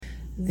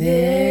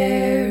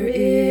There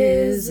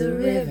is a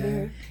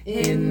river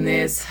in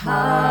this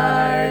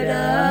heart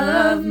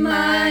of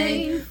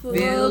mine,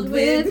 filled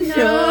with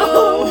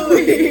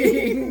knowingness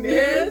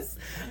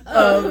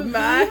of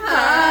my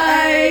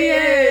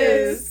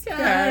highest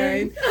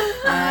kind.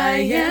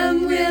 I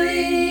am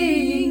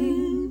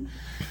willing,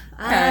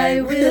 I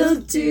will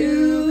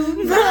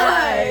do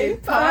my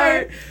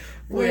part,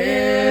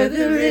 where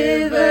the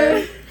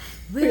river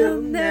will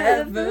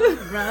never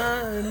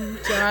run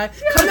dry.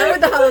 Come in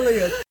with the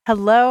hallelujah.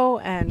 Hello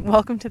and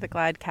welcome to the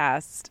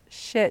Gladcast.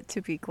 Shit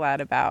to be glad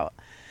about.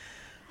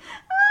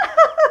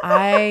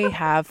 I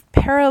have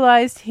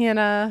paralyzed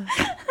Hannah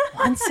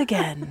once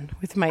again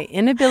with my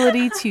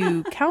inability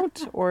to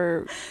count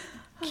or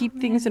keep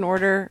things in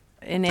order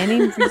in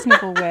any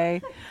reasonable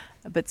way.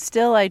 But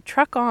still, I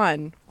truck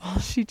on while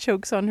she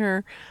chokes on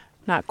her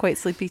not quite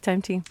sleepy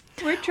time tea.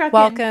 We're trucking.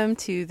 Welcome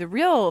to the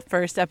real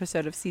first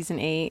episode of season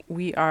 8.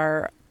 We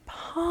are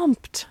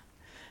pumped.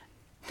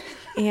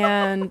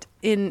 And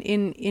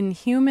in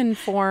human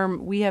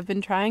form, we have been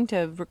trying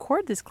to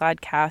record this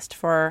Gladcast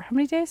for how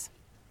many days?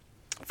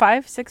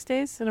 5, 6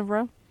 days in a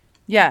row?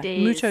 Yeah,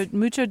 days.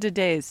 mucho de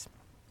days.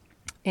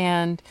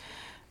 And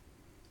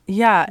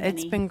yeah, Many.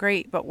 It's been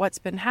great. But what's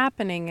been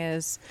happening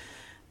is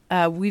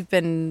we've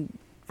been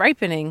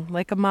ripening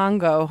like a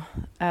mango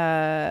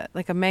that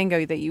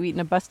you eat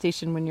in a bus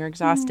station when you're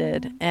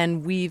exhausted.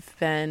 And we've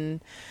been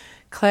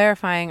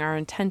clarifying our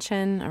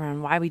intention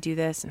around why we do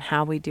this and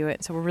how we do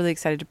it. So we're really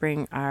excited to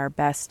bring our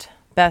best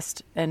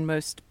and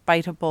most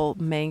biteable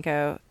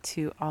mango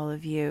to all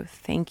of you.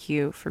 Thank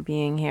you for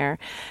being here.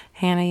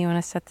 Hannah, you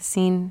want to set the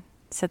scene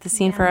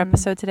for our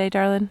episode today,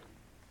 darling?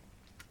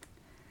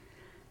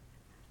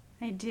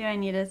 I do. I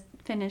need to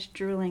finish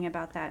drooling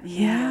about that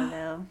mango,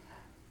 though.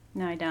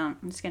 No, I don't.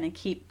 I'm just going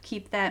to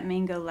keep that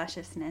mango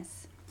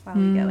lusciousness while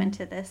we go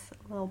into this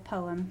little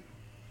poem.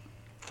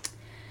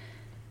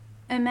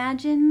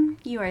 Imagine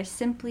you are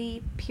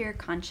simply pure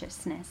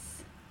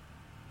consciousness.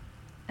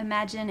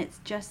 Imagine it's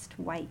just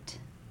white,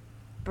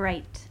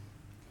 bright.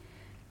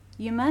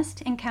 You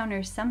must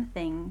encounter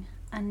something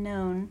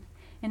unknown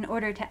in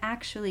order to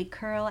actually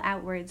curl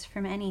outwards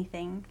from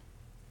anything,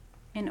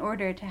 in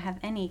order to have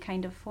any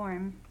kind of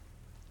form.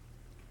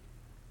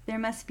 There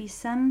must be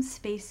some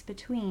space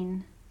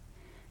between,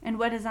 and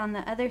what is on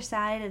the other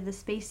side of the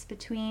space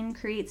between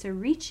creates a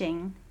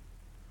reaching,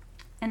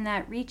 and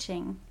that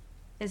reaching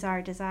is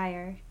our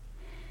desire.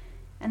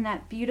 And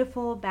that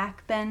beautiful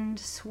backbend,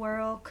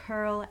 swirl,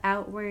 curl,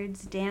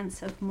 outwards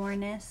dance of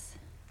moreness.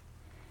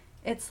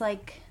 It's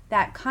like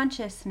that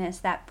consciousness,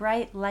 that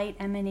bright light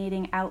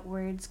emanating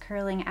outwards,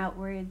 curling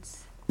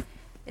outwards,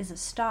 is a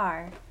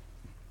star.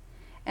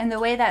 And the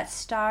way that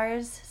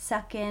stars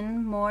suck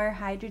in more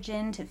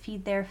hydrogen to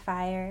feed their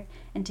fire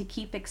and to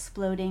keep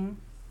exploding,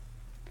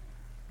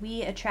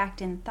 we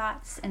attract in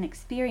thoughts and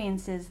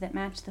experiences that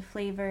match the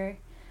flavor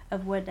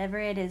of whatever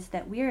it is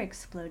that we're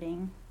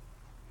exploding.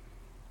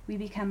 We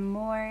become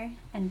more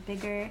and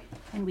bigger,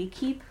 and we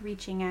keep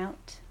reaching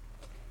out.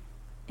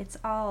 It's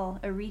all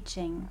a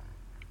reaching.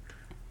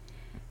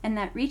 And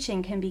that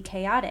reaching can be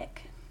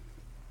chaotic,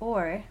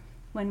 or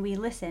when we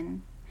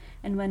listen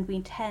and when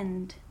we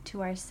tend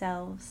to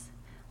ourselves,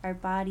 our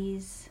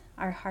bodies,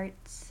 our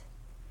hearts,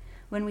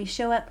 when we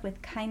show up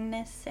with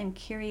kindness and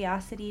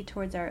curiosity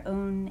towards our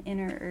own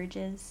inner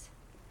urges,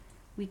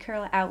 we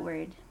curl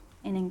outward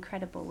in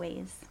incredible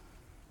ways.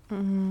 I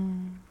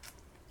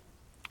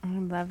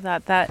love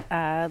that.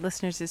 That,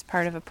 listeners, is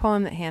part of a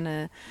poem that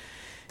Hannah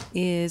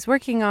is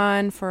working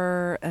on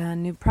for a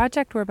new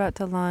project we're about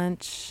to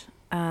launch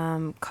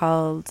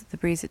called the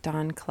Breeze at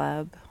Dawn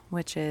Club,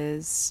 which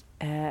is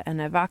an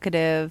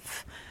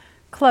evocative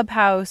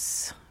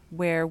clubhouse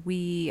where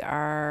we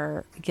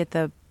get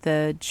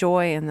the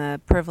joy and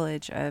the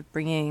privilege of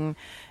bringing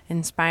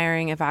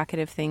inspiring,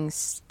 evocative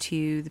things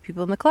to the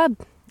people in the club.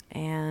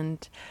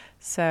 And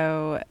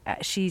so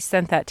she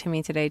sent that to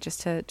me today just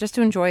to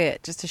enjoy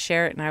it, just to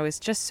share it. And I was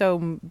just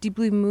so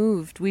deeply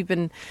moved. I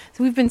think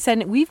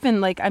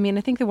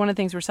that one of the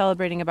things we're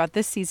celebrating about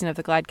this season of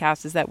the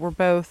Gladcast is that we're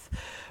both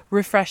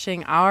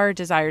refreshing our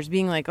desires,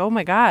 being like, oh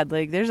my God,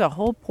 like there's a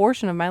whole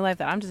portion of my life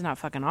that I'm just not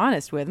fucking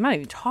honest with. I'm not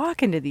even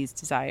talking to these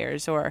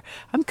desires, or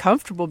I'm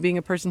comfortable being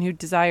a person who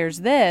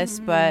desires this,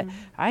 but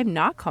I'm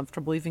not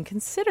comfortable even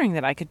considering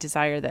that I could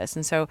desire this.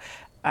 And so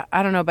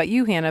I don't know about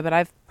you, Hannah, but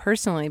I've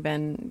personally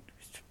been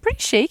pretty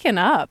shaken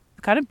up,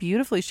 kind of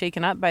beautifully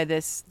shaken up by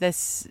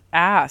this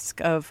ask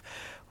of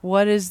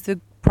what is the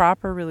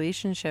proper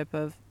relationship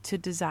to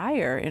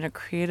desire in a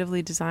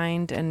creatively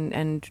designed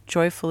and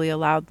joyfully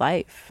allowed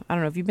life. I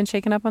don't know. Have you been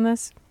shaken up on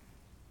this?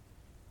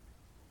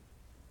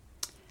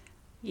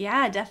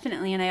 Yeah,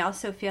 definitely. And I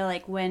also feel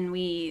like when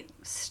we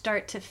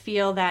start to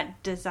feel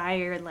that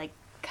desire like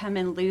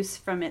coming loose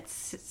from its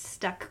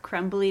stuck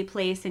crumbly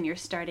place, and you're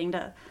starting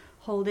to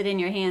hold it in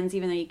your hands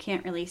even though you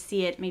can't really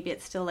see it, maybe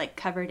it's still like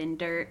covered in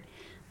dirt,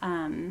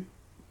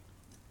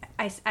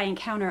 I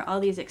encounter all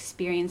these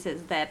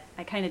experiences that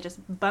I kind of just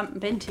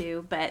bump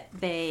into, but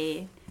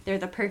they're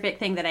the perfect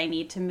thing that I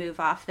need to move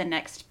off the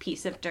next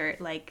piece of dirt,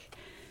 like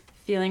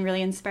feeling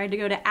really inspired to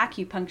go to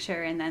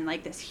acupuncture, and then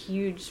like this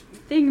huge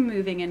thing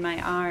moving in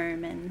my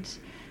arm, and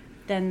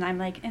then I'm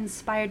like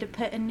inspired to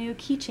put a new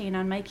keychain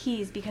on my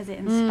keys because it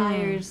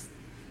inspires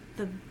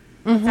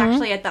what's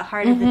actually at the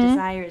heart of the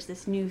desire is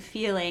this new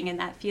feeling, and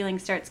that feeling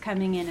starts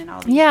coming in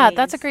all these ways.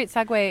 That's a great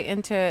segue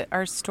into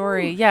our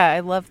story. Ooh. Yeah,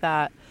 I love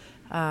that.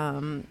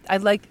 I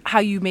like how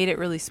you made it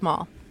really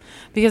small,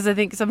 because I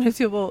think sometimes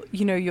people,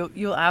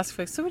 you'll ask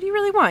folks, so what do you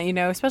really want?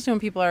 Especially when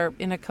people are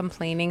in a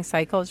complaining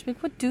cycle, just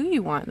like, what do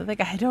you want? They're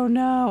like, I don't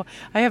know.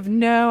 I have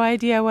no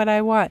idea what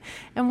I want.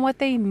 And what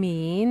they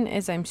mean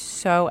is I'm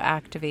so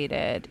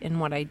activated in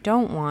what I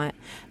don't want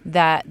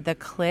that the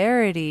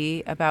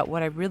clarity about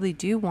what I really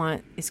do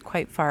want is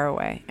quite far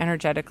away,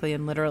 energetically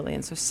and literally.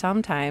 And so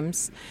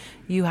sometimes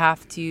you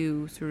have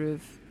to sort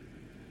of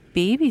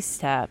baby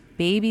step,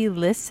 baby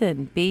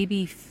listen,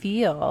 baby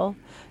feel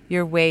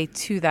your way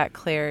to that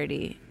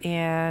clarity.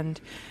 And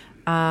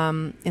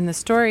in the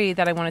story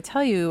that I want to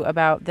tell you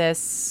about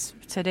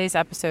today's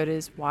episode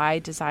is why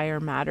desire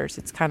matters.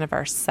 It's kind of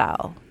our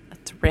cell.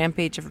 It's a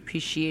rampage of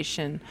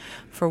appreciation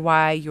for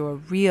why your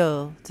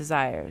real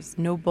desires,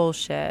 no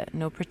bullshit,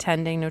 no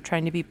pretending, no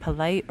trying to be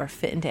polite or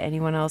fit into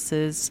anyone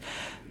else's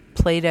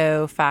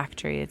Play-Doh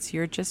factory. It's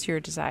just your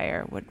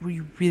desire, what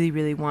you really,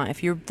 really want.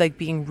 If you're like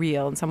being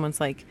real and someone's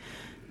like,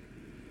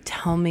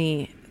 tell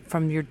me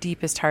from your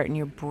deepest heart and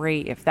you're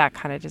brave, that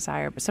kind of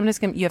desire. But sometimes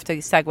you have to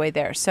segue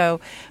there. So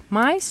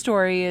my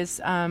story is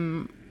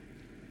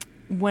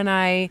when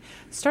I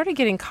started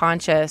getting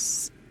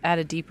conscious at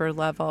a deeper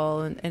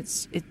level, and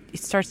it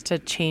starts to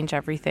change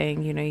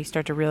everything. You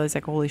start to realize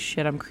like, holy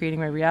shit, I'm creating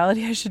my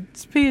reality. I should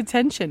pay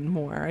attention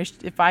more.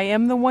 If I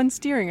am the one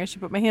steering, I should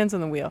put my hands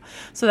on the wheel.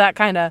 So that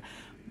kind of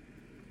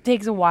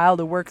takes a while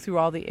to work through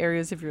all the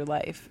areas of your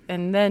life.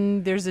 And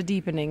then there's a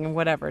deepening and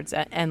whatever. It's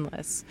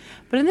endless.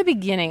 But in the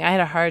beginning, I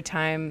had a hard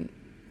time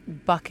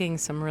bucking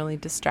some really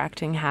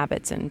distracting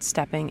habits and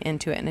stepping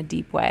into it in a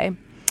deep way.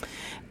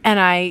 And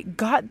I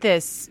got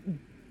this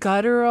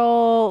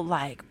guttural,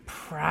 like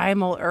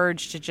primal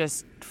urge to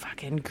just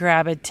fucking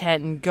grab a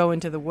tent and go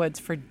into the woods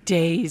for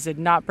days and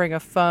not bring a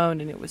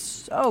phone. And it was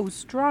so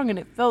strong and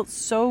it felt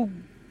so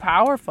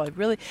powerful.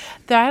 I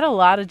had a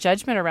lot of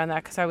judgment around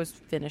that because I was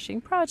finishing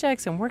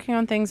projects and working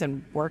on things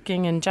and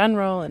working in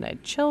general, and I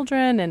had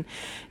children, and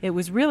it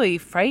was really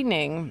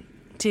frightening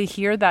to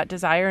hear that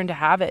desire and to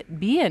have it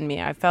be in me.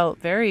 I felt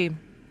very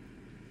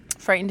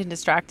frightened and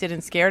distracted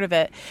and scared of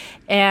it.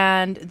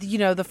 And,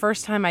 the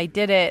first time I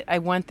did it, I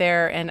went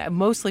there, and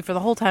mostly for the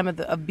whole time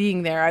of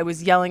being there, I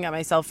was yelling at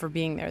myself for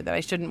being there, that I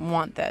shouldn't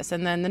want this.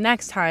 And then the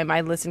next time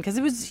I listened, because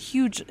it was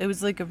huge, it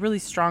was like a really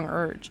strong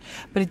urge,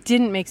 but it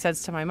didn't make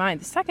sense to my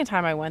mind. The second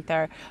time I went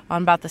there,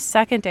 on about the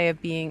second day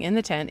of being in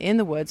the tent, in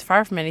the woods,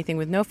 far from anything,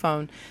 with no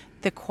phone,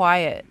 the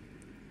quiet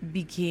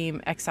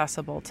became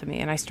accessible to me,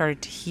 and I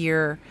started to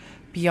hear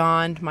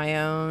beyond my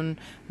own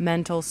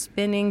mental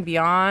spinning,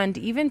 beyond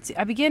even,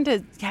 I began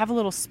to have a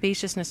little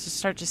spaciousness to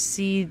start to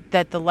see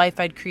that the life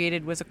I'd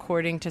created was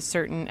according to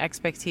certain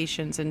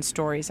expectations and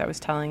stories I was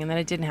telling, and that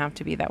it didn't have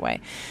to be that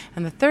way.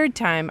 And the third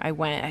time I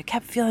went, I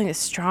kept feeling this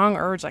strong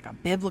urge, like a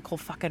biblical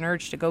fucking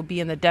urge to go be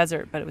in the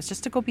desert, but it was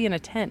just to go be in a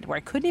tent where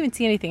I couldn't even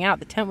see anything out.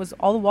 The tent was,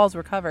 all the walls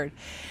were covered.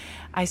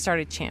 I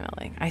started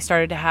channeling. I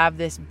started to have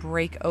this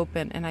break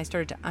open, and I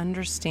started to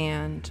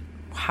understand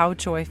how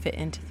joy fit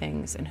into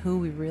things and who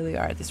we really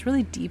are, this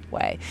really deep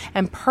way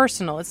and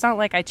personal. It's not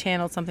like I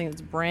channeled something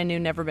that's brand new,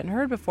 never been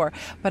heard before,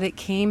 but it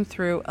came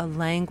through a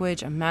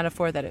language, a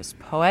metaphor that is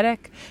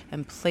poetic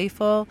and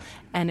playful,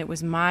 and it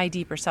was my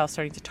deeper self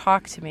starting to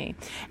talk to me.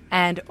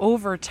 And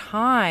over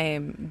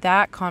time,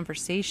 that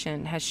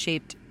conversation has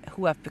shaped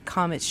who I've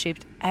become. It's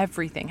shaped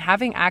everything.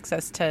 Having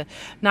access to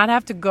not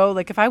have to go,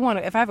 like if I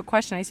have a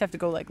question, I used to have to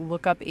go like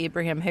look up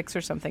Abraham Hicks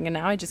or something. And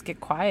now I just get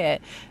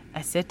quiet.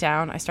 I sit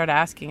down, I start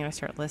asking, and I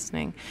start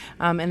listening.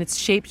 And it's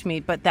shaped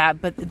me. But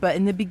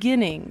in the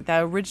beginning,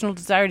 that original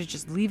desire to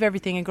just leave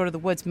everything and go to the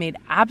woods made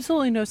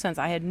absolutely no sense.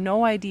 I had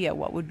no idea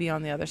what would be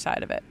on the other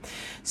side of it.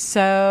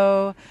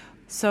 So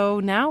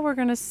now we're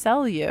going to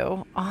sell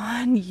you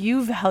on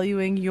you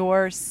valuing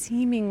your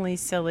seemingly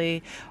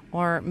silly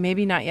or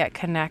maybe not yet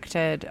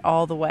connected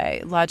all the way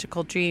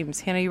logical dreams.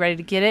 Hannah, you ready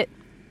to get it?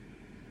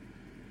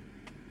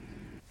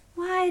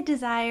 Why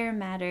desire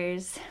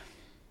matters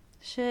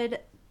should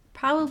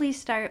probably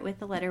start with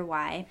the letter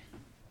Y.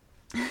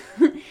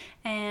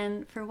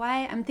 And for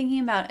why, I'm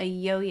thinking about a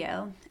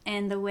yo-yo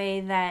and the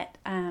way that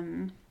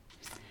I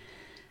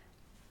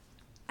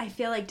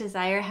feel like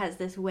desire has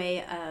this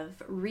way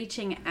of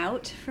reaching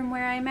out from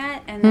where I'm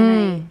at, and then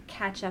I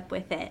catch up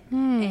with it.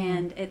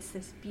 And it's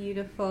this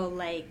beautiful,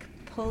 like,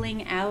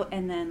 pulling out,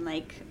 and then,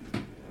 like,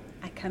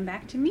 I come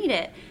back to meet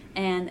it.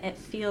 And it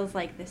feels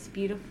like this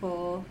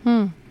beautiful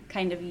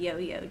kind of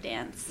yo-yo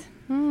dance.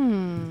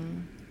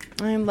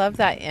 I love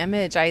that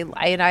image.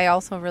 I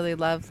also really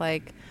love,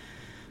 like,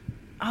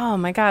 oh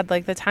my God,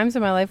 like the times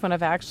in my life when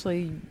I've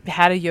actually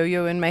had a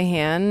yo-yo in my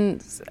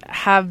hands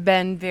have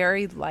been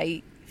very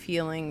light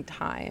feeling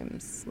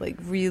times, like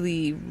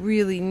really,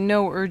 really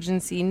no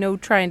urgency, no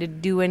trying to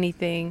do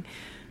anything.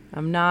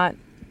 I'm not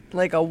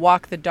like a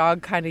walk the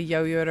dog kind of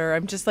yo-yoer.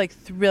 I'm just like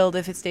thrilled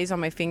if it stays on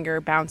my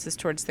finger, bounces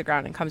towards the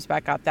ground and comes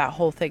back up. That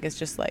whole thing is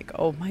just like,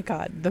 oh my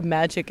God, the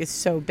magic is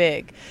so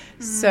big.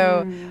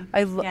 So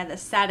the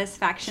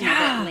satisfaction of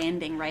it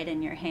landing right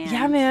in your hand.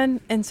 Yeah,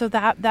 man. And so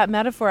that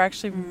metaphor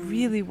actually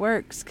really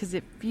works, because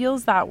it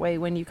feels that way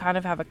when you kind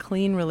of have a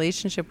clean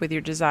relationship with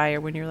your desire,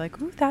 when you're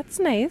like, ooh, that's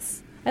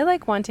nice. I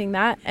like wanting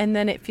that. And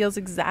then it feels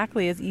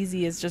exactly as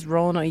easy as just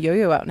rolling a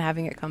yo-yo out and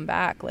having it come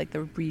back. Like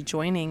the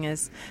rejoining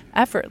is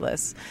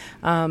effortless.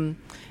 I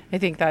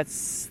think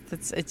it's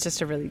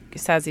just a really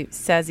sassy,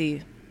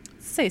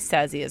 say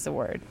sassy is a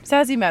word.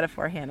 Sassy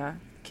metaphor, Hannah.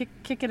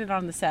 Kicking it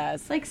on the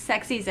sazz. It's like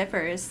sexy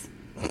zippers.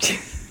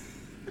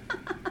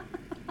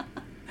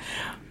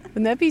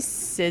 Wouldn't that be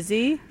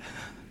sizzy?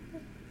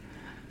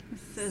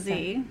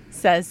 Sizzy.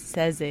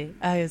 Sezzy.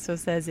 Oh, it's so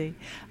sezzy.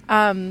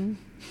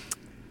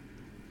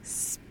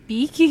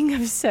 Speaking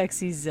of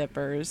sexy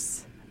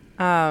zippers,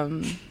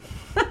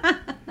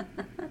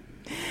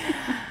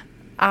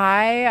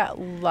 I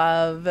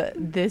love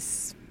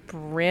this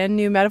brand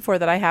new metaphor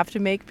that I have to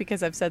make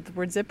because I've said the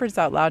word zippers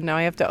out loud. Now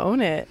I have to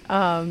own it.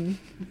 Let's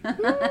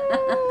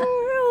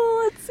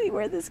see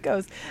where this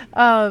goes.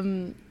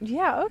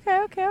 Yeah,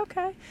 okay.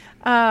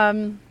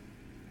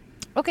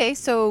 Okay,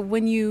 so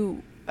when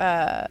you...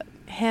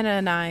 Hannah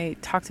and I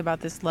talked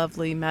about this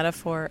lovely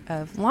metaphor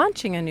of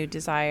launching a new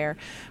desire,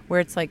 where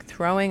it's like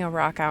throwing a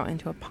rock out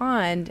into a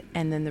pond,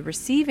 and then the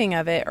receiving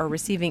of it, or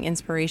receiving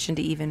inspiration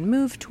to even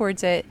move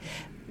towards it,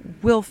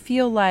 will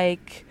feel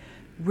like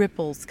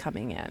ripples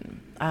coming in,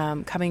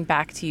 coming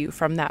back to you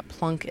from that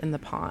plunk in the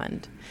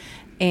pond.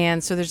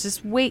 And so there's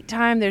this wait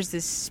time, there's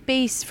this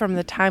space from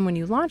the time when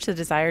you launch the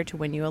desire to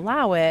when you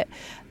allow it,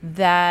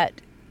 that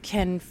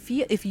can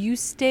feel, if you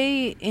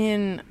stay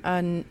in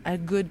a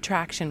good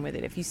traction with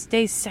it, if you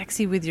stay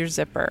sexy with your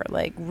zipper,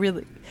 like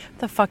really, what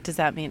the fuck does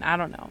that mean? I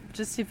don't know.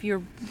 Just if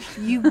you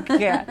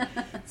get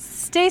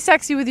stay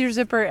sexy with your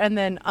zipper and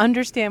then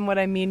understand what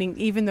I'm meaning,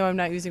 even though I'm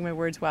not using my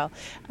words well.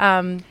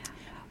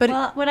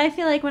 But what I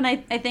feel like when I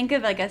think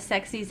of like a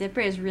sexy zipper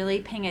is really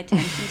paying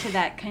attention to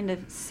that kind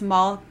of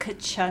small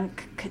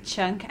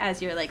ka-chunk as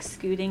you're like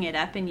scooting it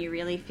up, and you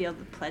really feel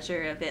the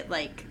pleasure of it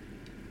like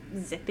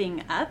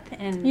zipping up,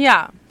 and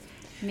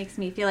makes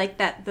me feel like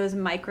that those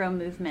micro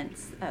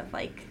movements of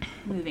like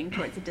moving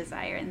towards a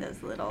desire and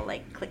those little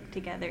like click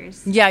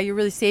togethers. Yeah, you're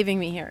really saving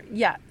me here.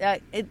 Yeah,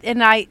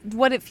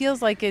 what it feels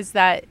like is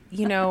that,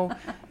 you know,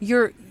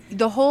 you're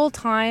the whole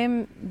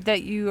time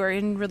that you are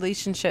in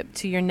relationship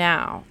to your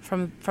now,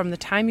 from the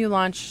time you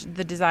launch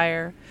the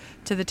desire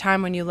to the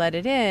time when you let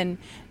it in,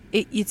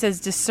 it's as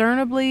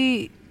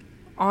discernibly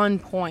on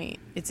point.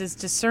 It's as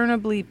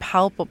discernibly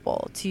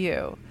palpable to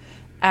you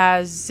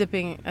as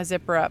zipping a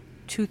zipper up,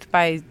 tooth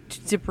by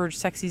zipper,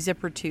 sexy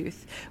zipper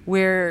tooth,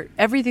 where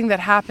everything that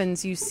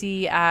happens you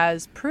see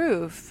as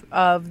proof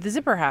of the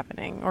zipper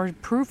happening, or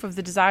proof of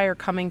the desire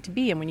coming to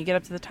be. And when you get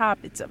up to the top,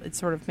 it's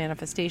sort of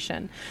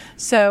manifestation.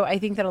 So I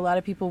think that a lot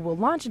of people will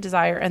launch a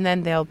desire and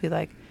then they'll be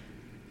like,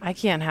 I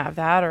can't have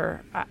that,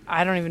 or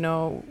I don't even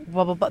know,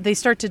 blah, blah, blah. They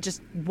start to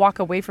just walk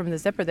away from the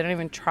zipper. They don't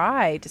even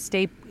try to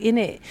stay in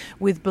it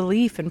with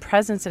belief and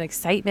presence and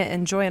excitement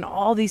and joy and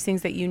all these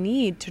things that you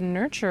need to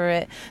nurture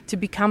it to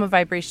become a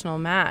vibrational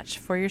match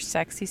for your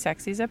sexy,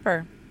 sexy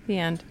zipper. The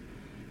end.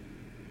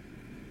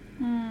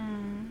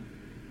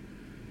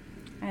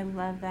 I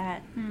love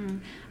that.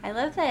 I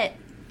love that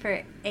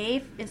for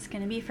A, it's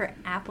going to be for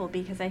apple,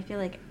 because I feel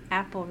like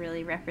apple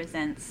really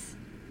represents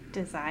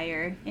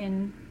desire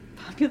in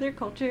popular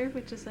culture,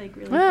 which is like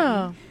really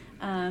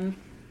funny.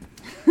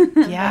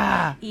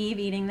 Yeah. Eve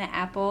eating the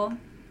apple.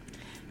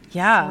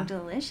 Yeah. So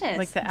delicious.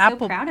 Like the I'm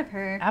so proud of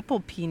her.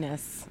 Apple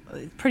penis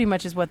pretty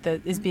much is what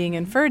is being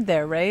inferred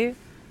there, right?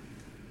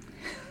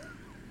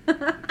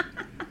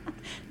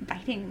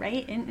 Biting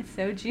right in. It's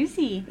so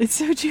juicy. It's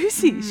so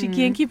juicy. She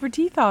can't keep her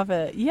teeth off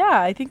it. Yeah,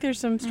 I think there's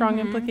some strong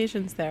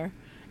implications there.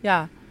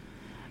 Yeah.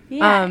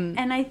 Yeah.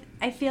 And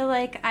I feel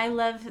like I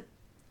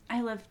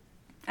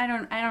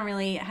don't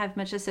really have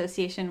much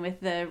association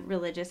with the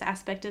religious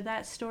aspect of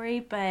that story,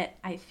 but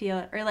I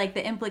feel, or like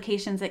the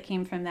implications that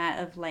came from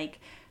that of like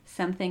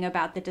something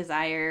about the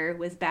desire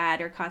was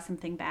bad or caused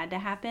something bad to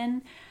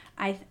happen.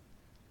 I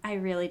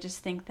really just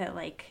think that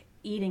like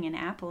eating an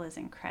apple is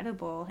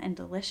incredible and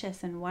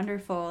delicious and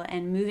wonderful,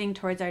 and moving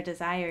towards our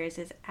desires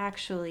is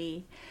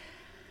actually,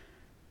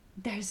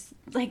 there's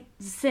like,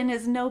 sin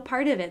is no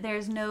part of it.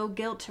 There's no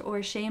guilt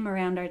or shame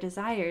around our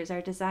desires. Our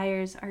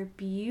desires are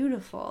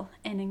beautiful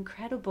and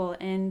incredible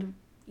and,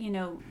 you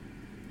know,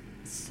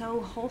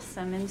 so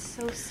wholesome and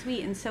so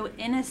sweet and so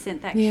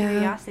innocent, that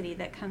curiosity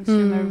that comes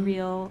from a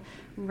real,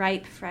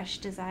 ripe, fresh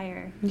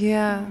desire.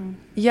 Yeah.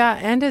 Yeah,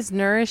 and is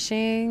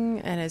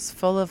nourishing and is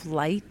full of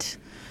light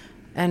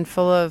and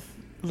full of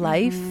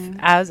life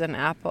as an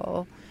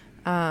apple.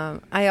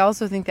 I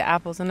also think the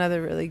apple's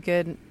another really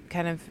good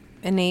kind of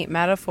innate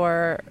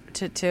metaphor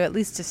to at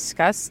least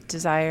discuss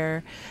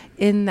desire,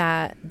 in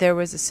that there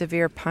was a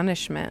severe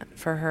punishment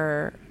for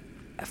her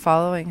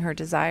following her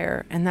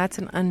desire, and that's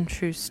an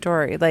untrue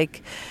story.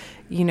 Like,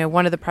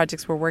 one of the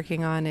projects we're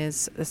working on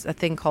is a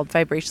thing called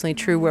Vibrationally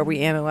True, where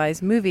we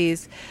analyze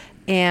movies.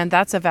 And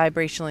that's a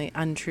vibrationally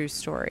untrue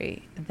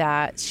story,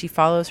 that she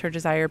follows her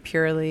desire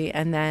purely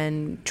and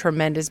then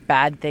tremendous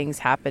bad things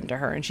happen to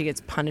her and she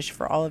gets punished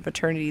for all of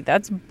eternity.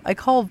 I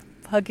call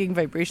hugging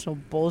vibrational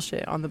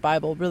bullshit on the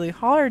Bible really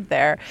hard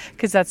there,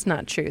 because that's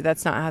not true.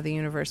 That's not how the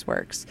universe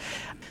works.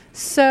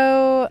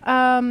 So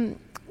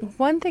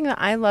one thing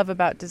that I love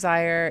about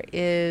desire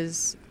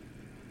is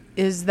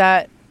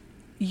that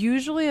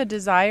usually a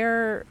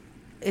desire,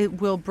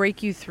 it will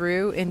break you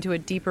through into a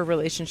deeper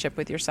relationship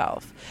with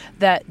yourself.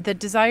 That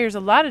a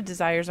lot of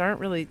desires aren't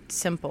really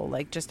simple.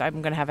 Like just,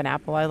 I'm going to have an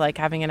apple. I like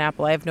having an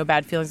apple. I have no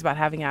bad feelings about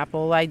having an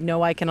apple. I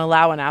know I can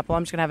allow an apple.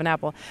 I'm just going to have an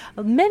apple.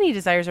 Many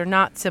desires are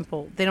not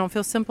simple. They don't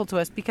feel simple to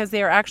us because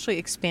they are actually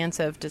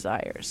expansive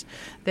desires.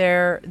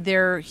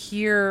 They're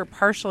here,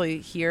 partially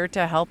here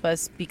to help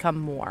us become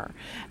more.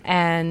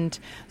 And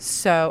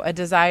so a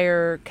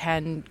desire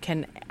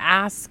can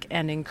ask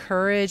and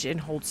encourage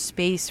and hold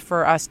space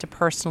for us to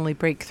personally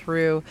break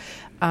through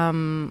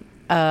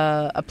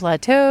a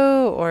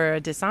plateau or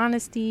a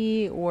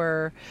dishonesty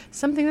or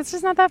something that's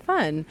just not that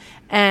fun,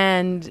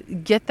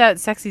 and get that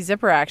sexy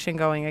zipper action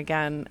going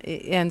again.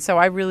 And so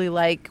I really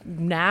like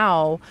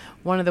now,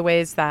 one of the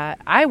ways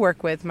that I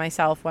work with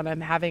myself when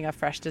I'm having a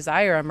fresh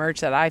desire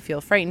emerge that I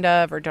feel frightened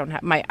of or don't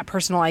have, my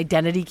personal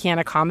identity can't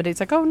accommodate. It's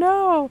like, oh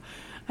no,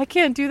 I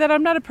can't do that.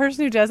 I'm not a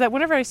person who does that.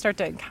 Whenever I start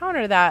to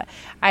encounter that,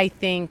 I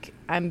think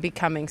I'm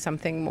becoming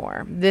something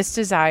more. This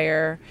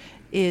desire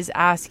is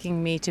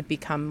asking me to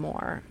become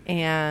more.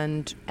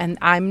 And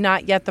I'm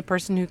not yet the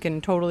person who can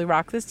totally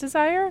rock this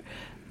desire,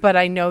 but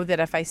I know that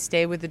if I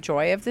stay with the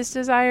joy of this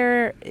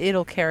desire,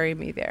 it'll carry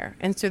me there.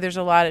 And so there's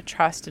a lot of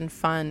trust and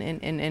fun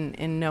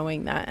in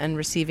knowing that and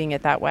receiving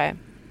it that way.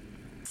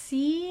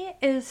 C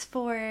is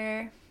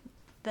for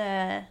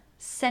the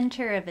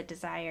center of a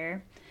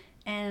desire.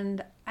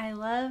 And I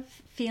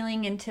love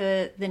feeling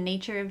into the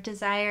nature of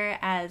desire,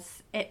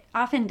 as it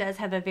often does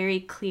have a very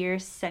clear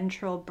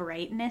central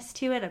brightness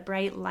to it, a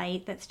bright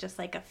light that's just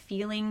like a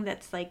feeling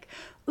that's like,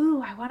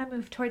 ooh, I want to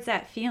move towards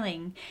that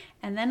feeling.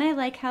 And then I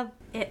like how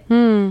it,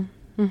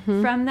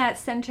 from that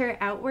center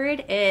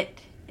outward, it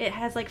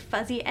has like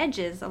fuzzy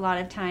edges a lot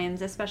of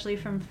times, especially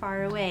from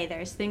far away.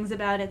 There's things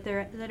about it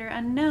that are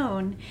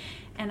unknown.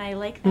 And I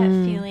like that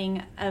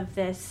feeling of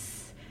this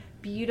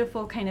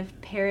beautiful kind of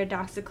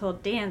paradoxical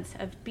dance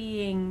of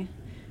being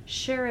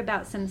sure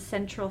about some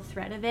central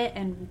thread of it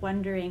and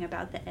wondering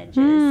about the edges.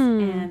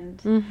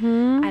 And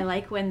I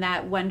like when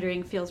that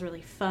wondering feels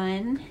really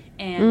fun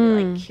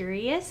and like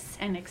curious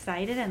and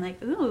excited and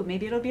like, ooh,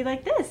 maybe it'll be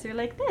like this or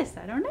like this.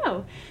 I don't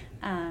know.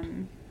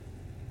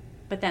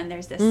 But then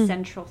there's this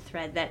central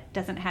thread that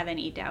doesn't have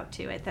any doubt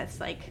to it. That's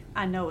like,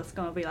 I know it's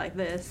going to be like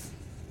this.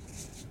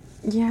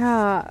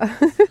 Yeah.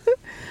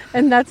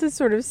 And that's a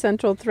sort of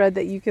central thread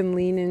that you can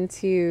lean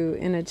into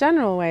in a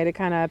general way to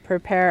kind of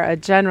prepare a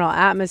general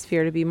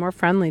atmosphere to be more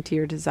friendly to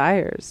your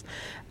desires.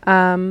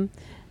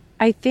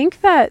 I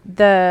think that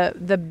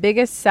the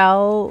biggest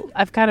sell,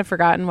 I've kind of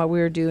forgotten what we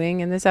were doing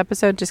in this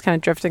episode, just kind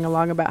of drifting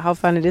along about how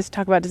fun it is to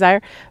talk about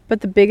desire.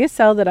 But the biggest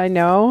sell that I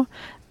know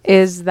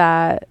is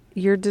that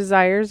your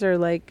desires are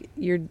like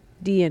your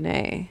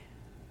DNA.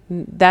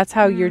 That's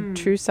how your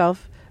true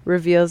self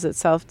reveals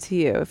itself to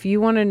you. If you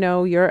want to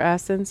know your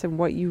essence and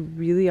what you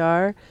really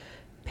are,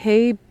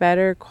 pay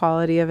better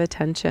quality of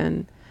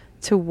attention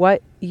to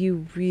what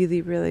you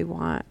really, really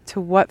want, to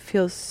what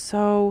feels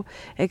so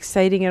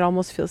exciting it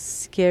almost feels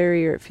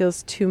scary or it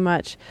feels too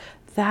much.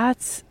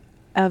 That's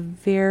a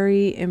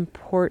very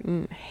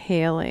important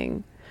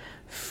hailing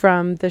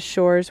from the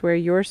shores where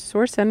your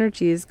source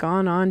energy has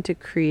gone on to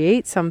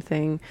create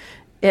something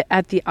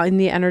in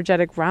the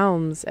energetic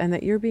realms, and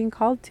that you're being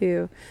called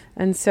to.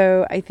 And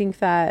so I think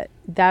that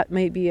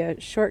might be a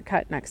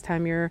shortcut next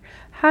time you're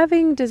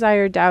having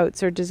desire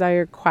doubts or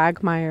desire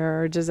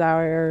quagmire or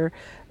desire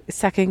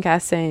second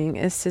guessing,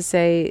 is to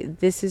say,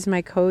 this is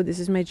my code, this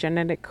is my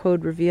genetic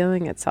code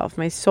revealing itself.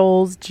 My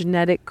soul's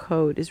genetic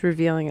code is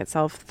revealing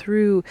itself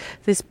through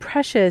this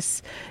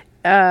precious,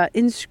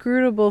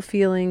 inscrutable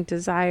feeling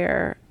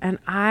desire. And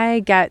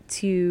I get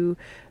to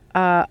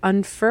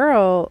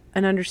unfurl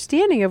an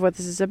understanding of what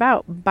this is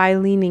about by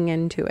leaning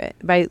into it,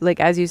 by,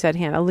 like, as you said,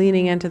 Hannah,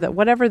 leaning into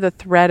whatever the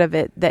thread of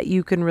it that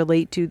you can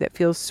relate to that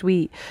feels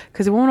sweet,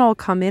 because it won't all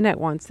come in at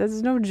once.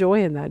 There's no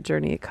joy in that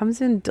journey. It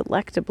comes in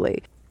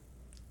delectably.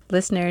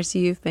 Listeners,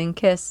 you've been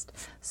kissed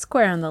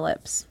square on the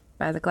lips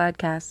by the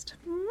Gladcast.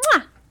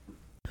 Mwah!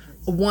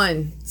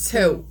 1,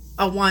 2,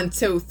 1,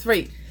 2,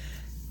 3.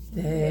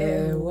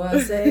 There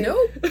was a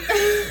nope.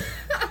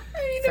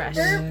 Fresh.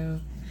 Oh.